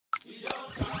You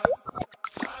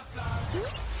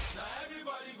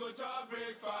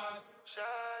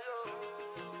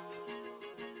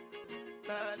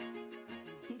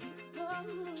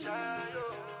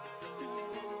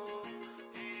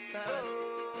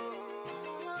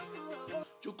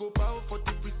go bow for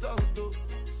the result, though.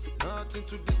 Nothing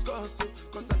to discuss, oh.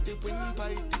 Cause I did win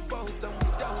by default and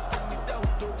without any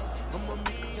doubt, though. I'm a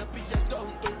me happy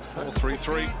adult, though.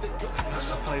 4-3-3. That's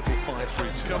a playable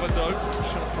 5-3. Covered though.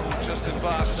 Shot from Justin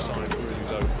Baas. Side really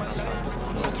though.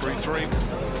 4-3-3.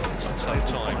 Same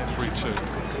time. 3-2.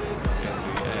 In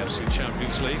the AFC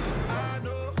Champions League.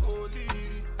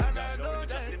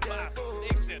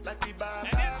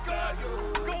 And it's good!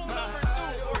 Goal number 2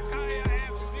 for Kaya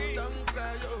FC.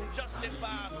 Justin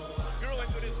Baas grew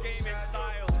into this game in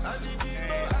style. And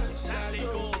that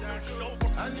goal to show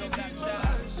for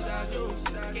that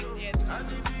kicked in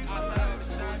outside of the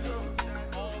stadium.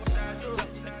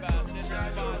 Justin Baas, this is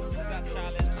Baas, that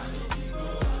challenge.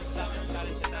 That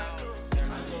challenge now. There's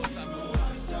 2 goals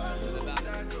up to the back.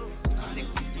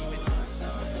 60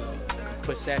 minutes.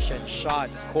 Possession,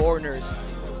 shots, corners,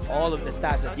 all of the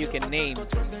stats that you can name.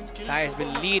 Kaya has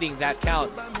been leading that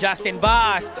count. Justin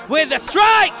Baas with the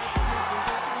strike!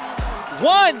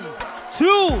 1,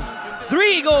 2,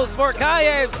 3 goals for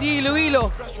Kaya FC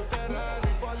Iloilo.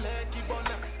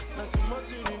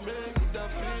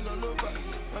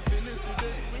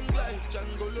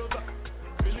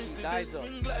 Daiso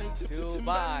to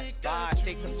Baas. Baas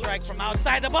takes a strike from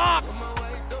outside the box.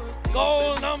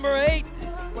 Goal number 8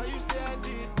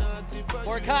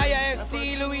 for Kaya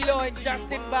FC Iloilo, and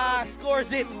Justin Baas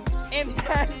scores it in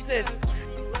dances,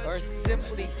 or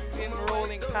simply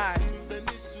steamrolling past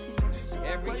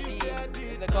every team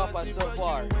in the Copa so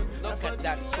far. Look at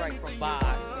that strike from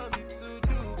Baas.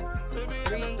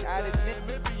 3 added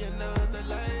minutes.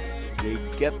 They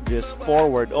get this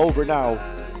forward over now.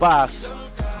 Baas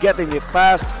getting it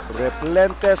past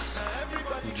Replentes.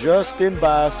 Justin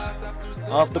Baas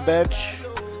off the bench,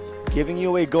 giving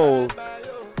you a goal.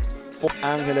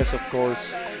 Angeles, of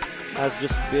course, has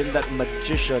just been that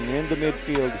magician in the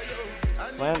midfield.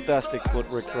 Fantastic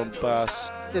footwork from Baas.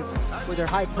 With their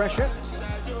high pressure.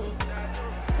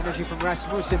 Energy from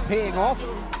Rasmussen paying off.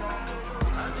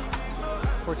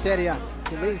 Porteria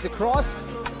delays the cross.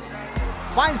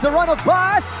 Finds the run of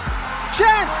Baas.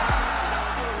 Chance!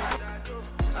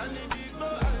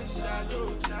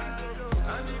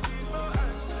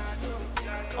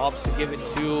 Opts to give it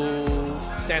to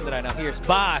Sandra. Now here's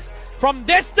Baas from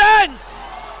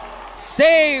distance!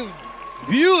 Saved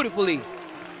beautifully.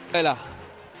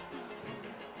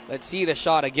 Let's see the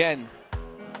shot again.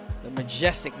 The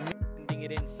majestic sending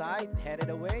it inside, headed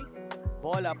away.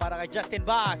 Bola para kay Justin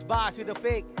Baas. Baas with the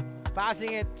fake.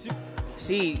 Passing it to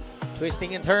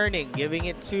twisting and turning, giving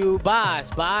it to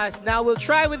Baas. Baas now will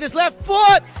try with his left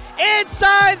foot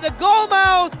inside the goal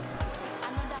mouth.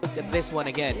 Look at this one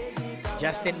again.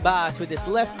 Justin Baas with his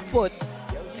left foot,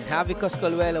 and Javi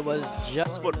Coscaluela was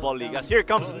just Football League, as here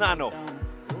comes Nano.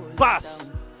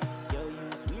 Baas,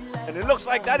 and it looks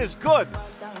like that is good.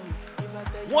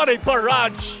 What a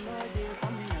barrage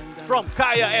from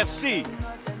Kaya FC.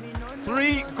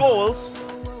 3 goals.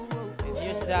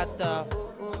 Here's that the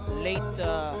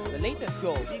latest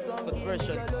goal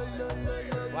conversion.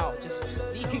 Wow, just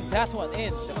sneaking that one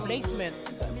in. The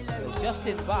placement of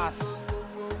Justin Baas.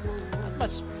 Not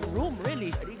much room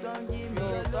really.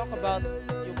 We'll talk about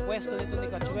yung pwesto nito ni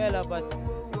Cachuela, but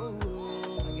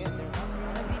again,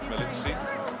 Melinci.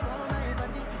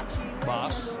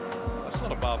 Baas. That's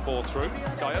not a bad ball through.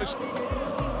 Kayos.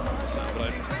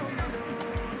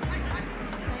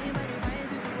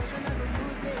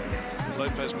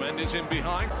 Lopez Mendes in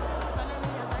behind.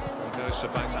 Goes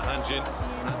back to Hanjin.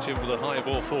 Hanjin with a high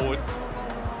ball forward.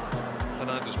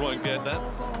 Fernandez won't get that.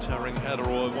 Tearing header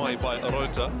away by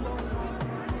Arota.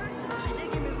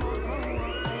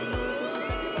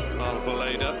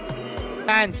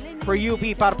 Hands for UP.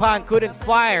 Parpan couldn't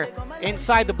fire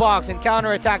inside the box, and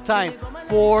counter-attack time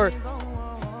for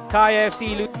Kaya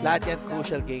FC. Lahat yan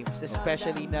crucial games,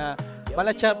 especially na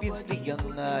pala Champions League yung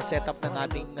setup ng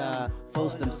ating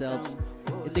foes themselves.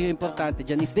 Ito yung importante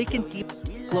dyan. If they can keep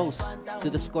close to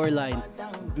the scoreline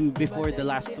before the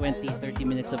last 20-30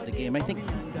 minutes of the game, I think.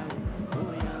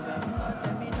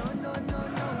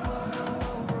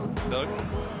 No.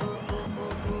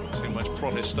 Too much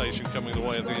protestation coming the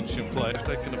way of the Indian players.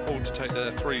 They can afford to take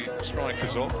their 3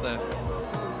 strikers off. They're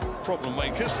problem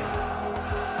makers.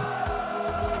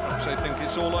 Perhaps they think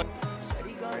it's all over.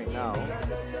 Right now,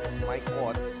 it's Mike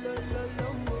Watt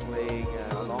playing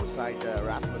alongside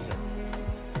Rasmussen.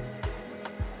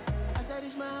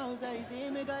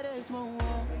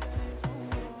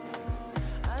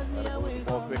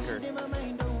 more quicker.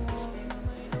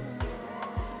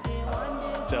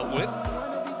 Dealt with.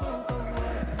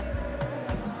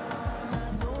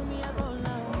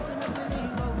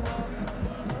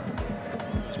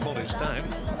 His down.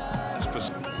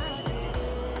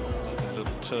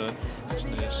 Little turn, it's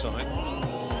near side.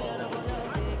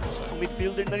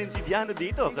 Midfielder na rin si Diano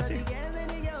dito kasi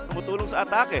tumutulong sa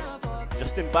atake.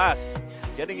 Justin Baas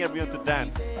getting everyone to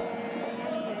dance.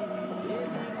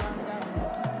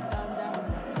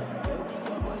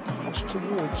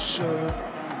 Towards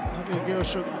Javier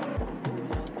Gerson.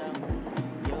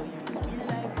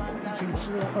 Looking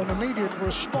for an immediate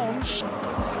response.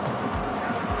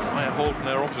 They're holding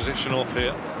their opposition off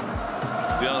here.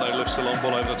 Diano lifts the long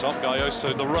ball over the top.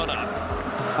 Gayoso, the runner.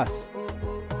 Baas.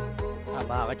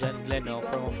 Tama ka dyan, Glenn, no?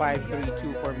 From a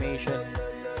 5-3-2 formation,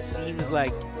 seems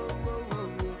like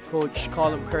Coach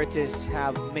Colin Curtis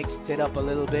have mixed it up a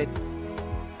little bit,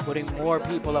 putting more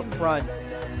people up front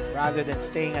rather than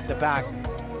staying at the back.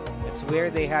 It's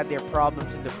where they had their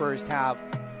problems in the first half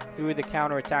through the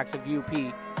counterattacks of UP.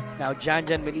 Now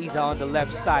Janjan Meliza on the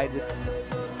left side with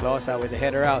Closa with the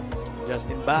header out.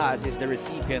 Justin Baas is the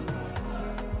recipient.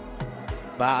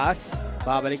 Baas,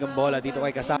 babalik ang bola dito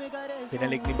kay Kasama.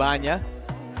 Pinalik ni Banya.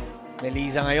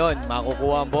 Meliza ngayon,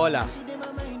 makukuha ang bola.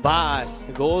 Baas,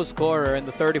 the goal scorer in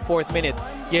the 34th minute,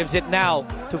 gives it now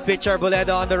to Fitch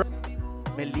Arboleda on the right.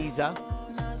 Meliza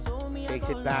takes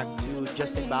it back to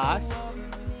Justin Baas.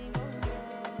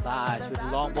 Baas with the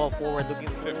long ball forward looking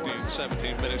for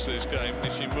 15-17 minutes of this game.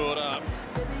 Nishimura.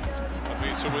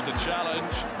 Abita with the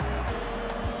challenge.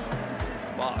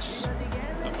 Baas.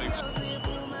 Abita.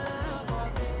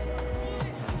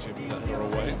 Jim Letter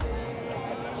away.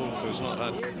 Fulker's not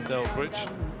had Delbridge.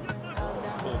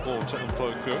 Full ball to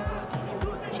Mpoku.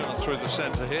 Chance through the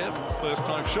centre here. First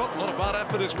time shot. Not a bad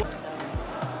effort as well.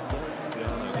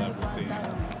 Diano there with the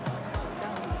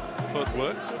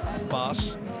footwork.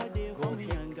 Baas.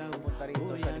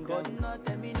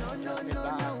 Justin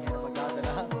Baas,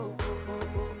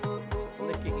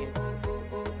 flicking it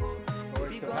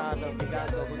towards the path of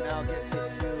Migato, who now gets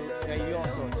it to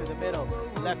Gayoso, to the middle,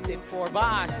 left it for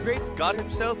Baas. Great. Got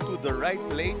himself to the right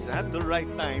place at the right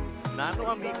time. Nano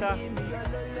Amita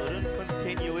couldn't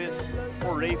continue his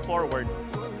foray forward.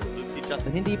 Dun si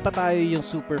Justin. Hindi pa tayo yung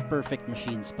super perfect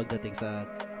machines pagdating sa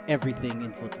everything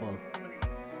in football.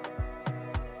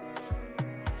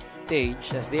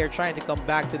 Stage as they are trying to come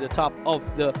back to the top of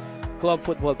the club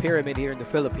football pyramid here in the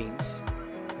Philippines.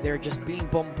 They're just being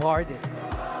bombarded.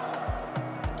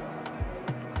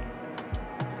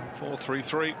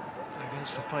 4-3-3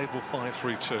 against the fabled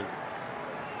 5-3-2.